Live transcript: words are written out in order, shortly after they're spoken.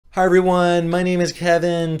Hi everyone, my name is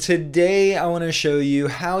Kevin. Today I want to show you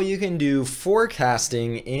how you can do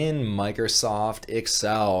forecasting in Microsoft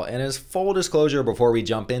Excel. And as full disclosure before we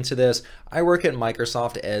jump into this, I work at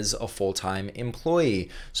Microsoft as a full-time employee.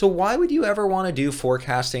 So why would you ever want to do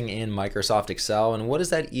forecasting in Microsoft Excel, and what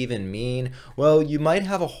does that even mean? Well, you might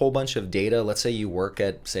have a whole bunch of data. Let's say you work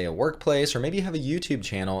at, say, a workplace, or maybe you have a YouTube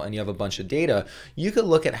channel and you have a bunch of data. You could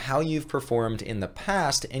look at how you've performed in the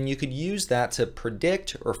past and you could use that to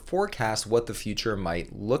predict or forecast what the future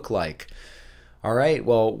might look like. All right,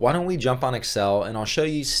 well, why don't we jump on Excel and I'll show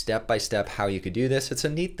you step by step how you could do this. It's a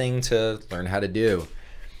neat thing to learn how to do.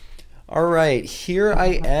 All right, here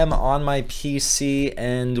I am on my PC,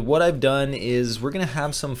 and what I've done is we're gonna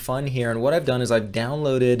have some fun here. And what I've done is I've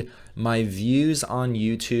downloaded my views on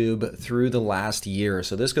YouTube through the last year.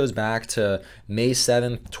 So this goes back to May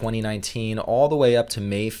 7th, 2019, all the way up to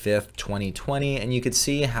May 5th, 2020, and you can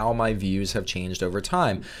see how my views have changed over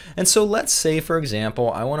time. And so let's say, for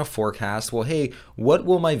example, I want to forecast, well, hey, what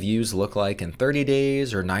will my views look like in 30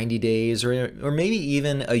 days or 90 days or maybe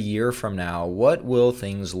even a year from now? What will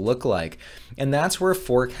things look like? And that's where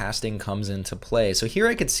forecasting comes into play. So here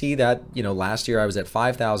I could see that, last year I was at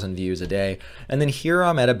 5,000 views a day, and then here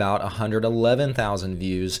I'm at about 111,000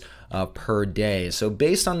 views per day. So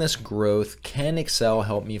based on this growth, can Excel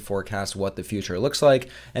help me forecast what the future looks like?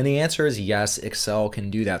 And the answer is yes, Excel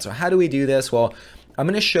can do that. So how do we do this? Well, I'm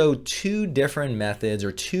going to show two different methods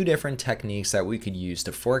or two different techniques that we could use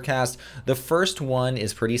to forecast. The first one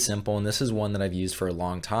is pretty simple, and this is one that I've used for a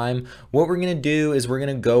long time. What we're going to do is we're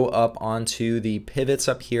going to go up onto the pivots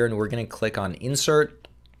up here, and we're going to click on Insert.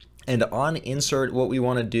 And on Insert, what we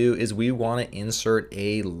want to do is we want to insert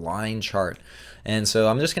a line chart. And so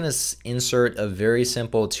I'm just going to insert a very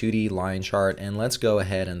simple 2D line chart, and let's go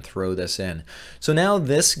ahead and throw this in. So now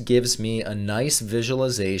this gives me a nice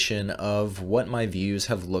visualization of what my views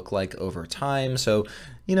have looked like over time. So,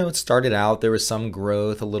 it started out, there was some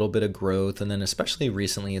growth, a little bit of growth, and then especially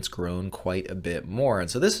recently it's grown quite a bit more. And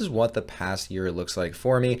so this is what the past year looks like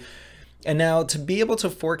for me. And now to be able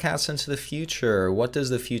to forecast into the future, what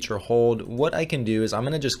does the future hold? What I can do is I'm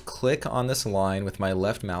going to just click on this line with my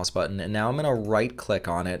left mouse button, and now I'm going to right click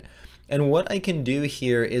on it. And what I can do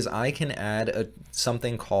here is I can add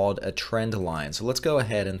something called a trend line. So let's go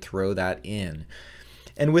ahead and throw that in.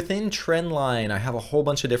 And within Trendline, I have a whole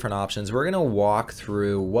bunch of different options. We're going to walk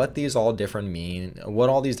through what these all different mean, what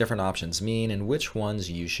all these different options mean, and which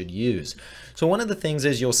ones you should use. So one of the things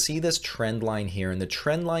is you'll see this trend line here, and the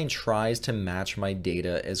trend line tries to match my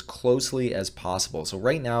data as closely as possible. So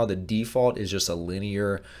right now, the default is just a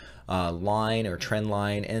linear line or trend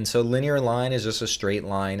line, and so linear line is just a straight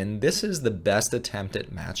line, and this is the best attempt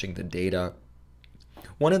at matching the data.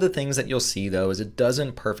 One of the things that you'll see though is it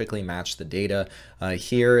doesn't perfectly match the data.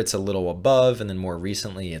 Here it's a little above, and then more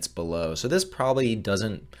recently it's below. So this probably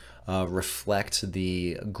doesn't reflect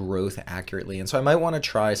the growth accurately. And so I might want to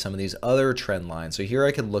try some of these other trend lines. So here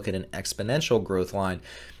I could look at an exponential growth line.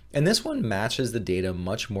 And this one matches the data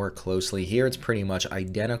much more closely. Here it's pretty much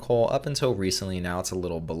identical up until recently. Now it's a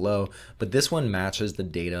little below, but this one matches the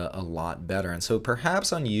data a lot better. And so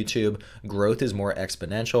perhaps on YouTube, growth is more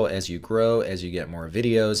exponential as you grow, as you get more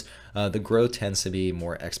videos. The growth tends to be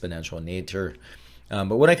more exponential in nature.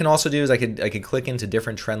 But what I can also do is I could click into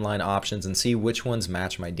different trend line options and see which ones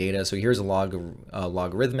match my data. So here's a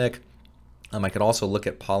logarithmic. I could also look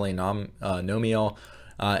at polynomial.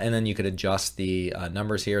 And then you could adjust the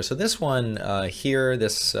numbers here. So this one here,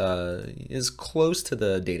 this is close to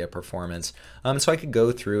the data performance. So I could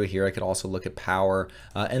go through here. I could also look at power.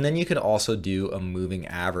 And then you could also do a moving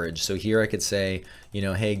average. So here I could say,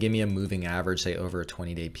 hey, give me a moving average, say over a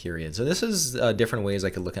 20-day period. So this is different ways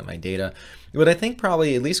I could look at my data. But I think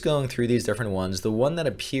probably, at least going through these different ones, the one that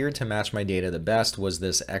appeared to match my data the best was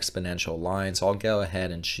this exponential line. So I'll go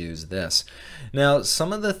ahead and choose this. Now,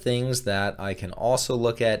 some of the things that I can also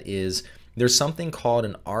look at is there's something called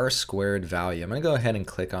an R-squared value. I'm going to go ahead and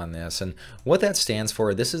click on this, and what that stands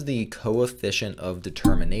for, this is the coefficient of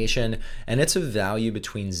determination, and it's a value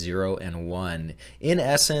between 0 and 1. In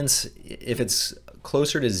essence, if it's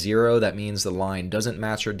closer to 0, that means the line doesn't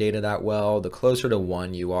match your data that well. The closer to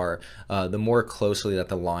 1 you are, the more closely that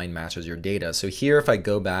the line matches your data. So here, if I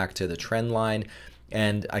go back to the trend line,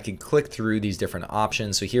 and I can click through these different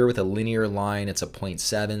options. So here with a linear line, it's a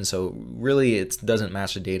 0.7. So really it doesn't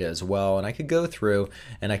match the data as well. And I could go through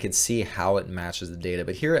and I could see how it matches the data.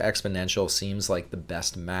 But here exponential seems like the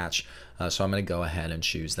best match. So I'm going to go ahead and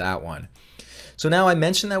choose that one. So now I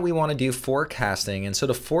mentioned that we want to do forecasting. And so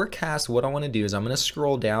to forecast, what I want to do is I'm going to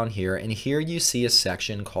scroll down here, and here you see a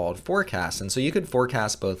section called forecast. And so you could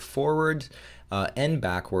forecast both forward and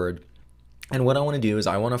backward. And what I want to do is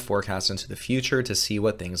I want to forecast into the future to see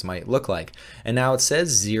what things might look like. And now it says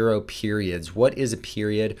 0 periods. What is a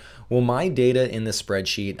period? Well, my data in the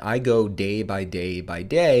spreadsheet, I go day by day by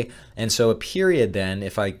day. And so a period then,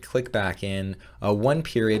 if I click back in, one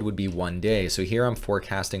period would be 1 day. So here I'm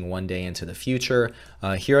forecasting 1 day into the future.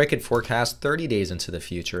 Here I could forecast 30 days into the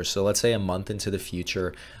future. So let's say a month into the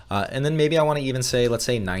future. And then maybe I want to even say, let's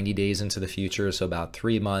say 90 days into the future, so about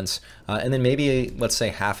 3 months. And then maybe, let's say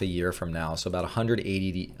half a year from now, so about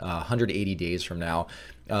 180 days from now.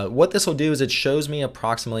 What this will do is it shows me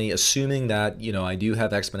approximately, assuming that, I do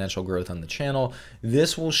have exponential growth on the channel,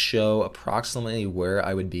 this will show approximately where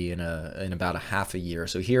I would be in about a half a year.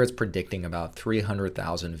 So here it's predicting about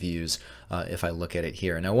 300,000 views if I look at it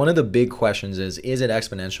here. Now, one of the big questions is it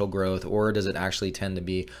exponential growth, or does it actually tend to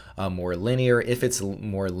be more linear? If it's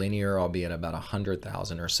more linear, I'll be at about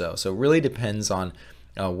 100,000 or so. So it really depends on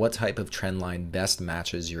what type of trend line best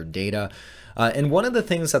matches your data. And one of the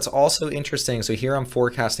things that's also interesting, so here I'm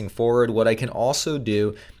forecasting forward. What I can also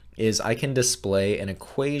do is I can display an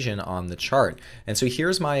equation on the chart. And so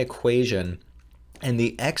here's my equation. And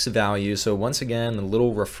the X value, so once again, a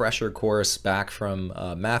little refresher course back from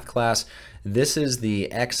math class. This is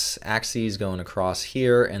the X axis going across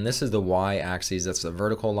here, and this is the Y axis, that's the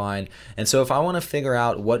vertical line. And so if I want to figure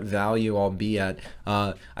out what value I'll be at,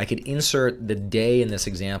 I could insert the day in this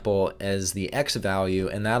example as the X value,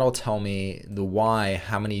 and that'll tell me the Y,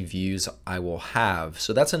 how many views I will have.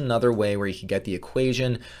 So that's another way where you can get the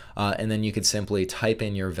equation, and then you could simply type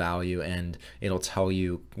in your value and it'll tell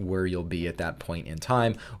you where you'll be at that point in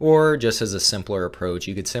time. Or just as a simpler approach,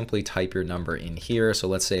 you could simply type your number in here. So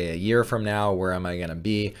let's say a year from now, where am I going to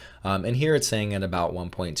be? And here it's saying at about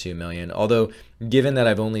 1.2 million. Although, given that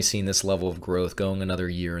I've only seen this level of growth, going another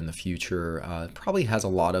year in the future probably has a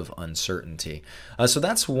lot of uncertainty. So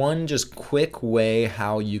that's one just quick way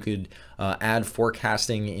how you could add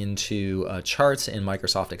forecasting into charts in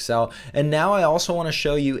Microsoft Excel. And now I also want to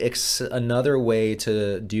show you another way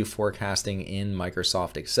to do forecasting in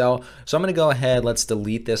Microsoft Excel. So I'm going to go ahead, let's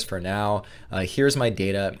delete this for now. Here's my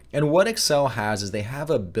data. And what Excel has is they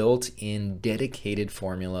have a built-in dedicated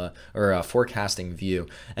formula or a forecasting view.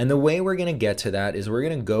 And the way we're going to get to that is we're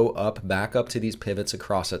going to go back up to these pivots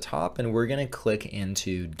across the top, and we're going to click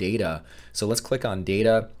into data. So let's click on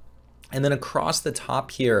data. And then across the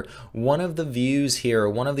top here, one of the views here,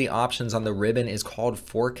 one of the options on the ribbon is called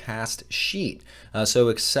Forecast Sheet. So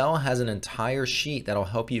Excel has an entire sheet that'll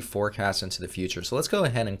help you forecast into the future. So let's go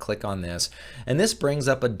ahead and click on this. And this brings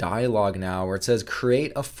up a dialog now where it says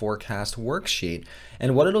create a forecast worksheet.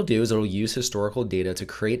 And what it'll do is it'll use historical data to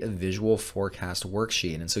create a visual forecast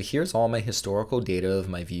worksheet. And so here's all my historical data of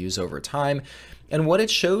my views over time. And what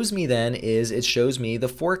it shows me then is it shows me the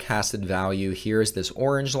forecasted value. Here's this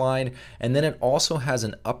orange line, and then it also has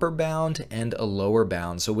an upper bound and a lower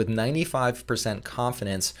bound. So with 95%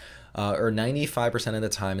 confidence, or 95% of the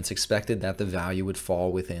time, it's expected that the value would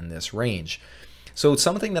fall within this range. So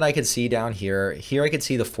something that I could see down here, I could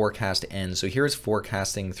see the forecast end. So here's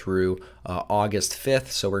forecasting through August 5th.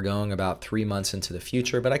 So we're going about 3 months into the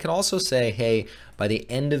future. But I could also say, hey, by the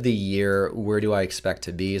end of the year, where do I expect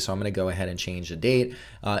to be? So I'm going to go ahead and change the date.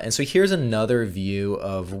 And so here's another view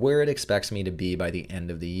of where it expects me to be by the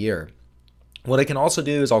end of the year. What I can also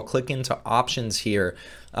do is I'll click into options here,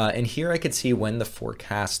 and here I could see when the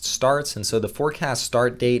forecast starts. And so the forecast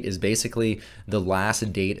start date is basically the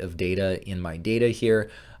last date of data in my data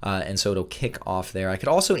here. And so it'll kick off there. I could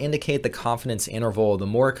also indicate the confidence interval. The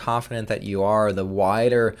more confident that you are, the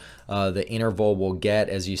wider the interval will get,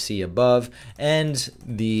 as you see above. And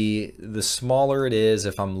the smaller it is,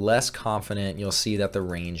 if I'm less confident, you'll see that the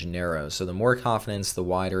range narrows. So the more confidence, the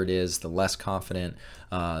wider it is, the less confident,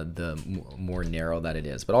 the more narrow that it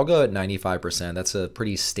is. But I'll go at 95%. That's a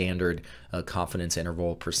pretty standard confidence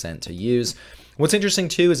interval percent to use. What's interesting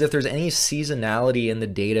too is if there's any seasonality in the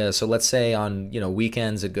data, so let's say on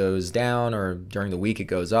weekends it goes down, or during the week it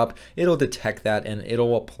goes up, it'll detect that and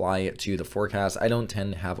it'll apply it to the forecast. I don't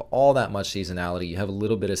tend to have all that much seasonality. You have a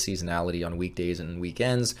little bit of seasonality on weekdays and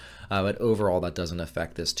weekends, but overall that doesn't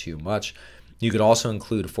affect this too much. You could also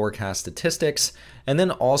include forecast statistics, and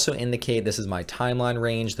then also indicate this is my timeline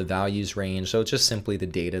range, the values range. So it's just simply the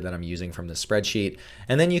data that I'm using from the spreadsheet.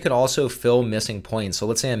 And then you could also fill missing points. So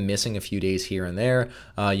let's say I'm missing a few days here and there.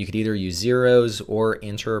 You could either use zeros or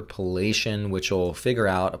interpolation, which will figure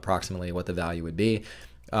out approximately what the value would be.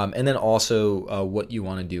 And then also what you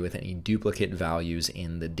want to do with any duplicate values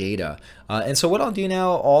in the data. And so what I'll do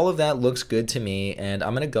now, all of that looks good to me, and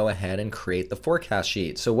I'm going to go ahead and create the forecast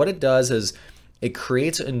sheet. So what it does is it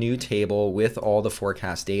creates a new table with all the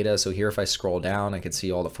forecast data. So here, if I scroll down, I can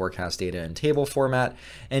see all the forecast data in table format.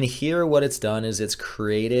 And here what it's done is it's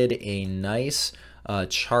created a nice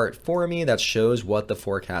chart for me that shows what the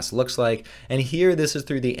forecast looks like. And here, this is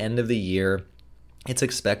through the end of the year. It's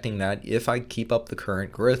expecting that if I keep up the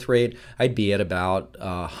current growth rate, I'd be at about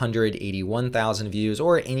 181,000 views,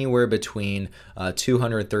 or anywhere between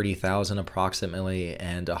 230,000 approximately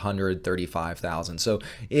and 135,000. So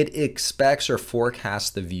it expects or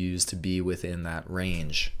forecasts the views to be within that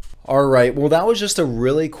range. All right, well, that was just a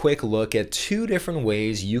really quick look at two different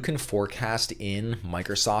ways you can forecast in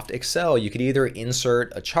Microsoft Excel. You could either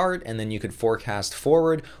insert a chart and then you could forecast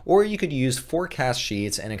forward, or you could use forecast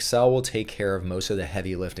sheets and Excel will take care of most of the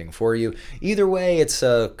heavy lifting for you. Either way, it's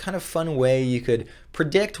a kind of fun way you could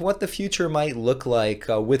predict what the future might look like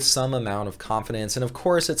with some amount of confidence. And of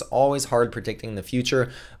course, it's always hard predicting the future,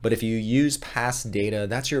 but if you use past data,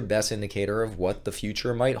 that's your best indicator of what the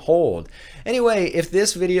future might hold. Anyway, if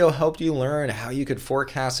this video helped you learn how you could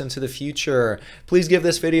forecast into the future, please give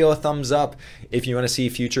this video a thumbs up. If you want to see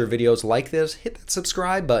future videos like this, hit that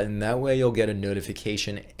subscribe button. That way you'll get a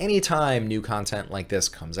notification anytime new content like this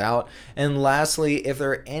comes out. And lastly, if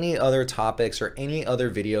there are any other topics or any other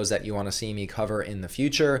videos that you want to see me cover in the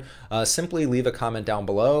future, simply leave a comment down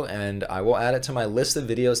below and I will add it to my list of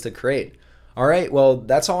videos to create. All right, well,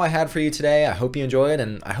 that's all I had for you today. I hope you enjoyed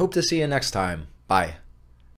and I hope to see you next time. Bye.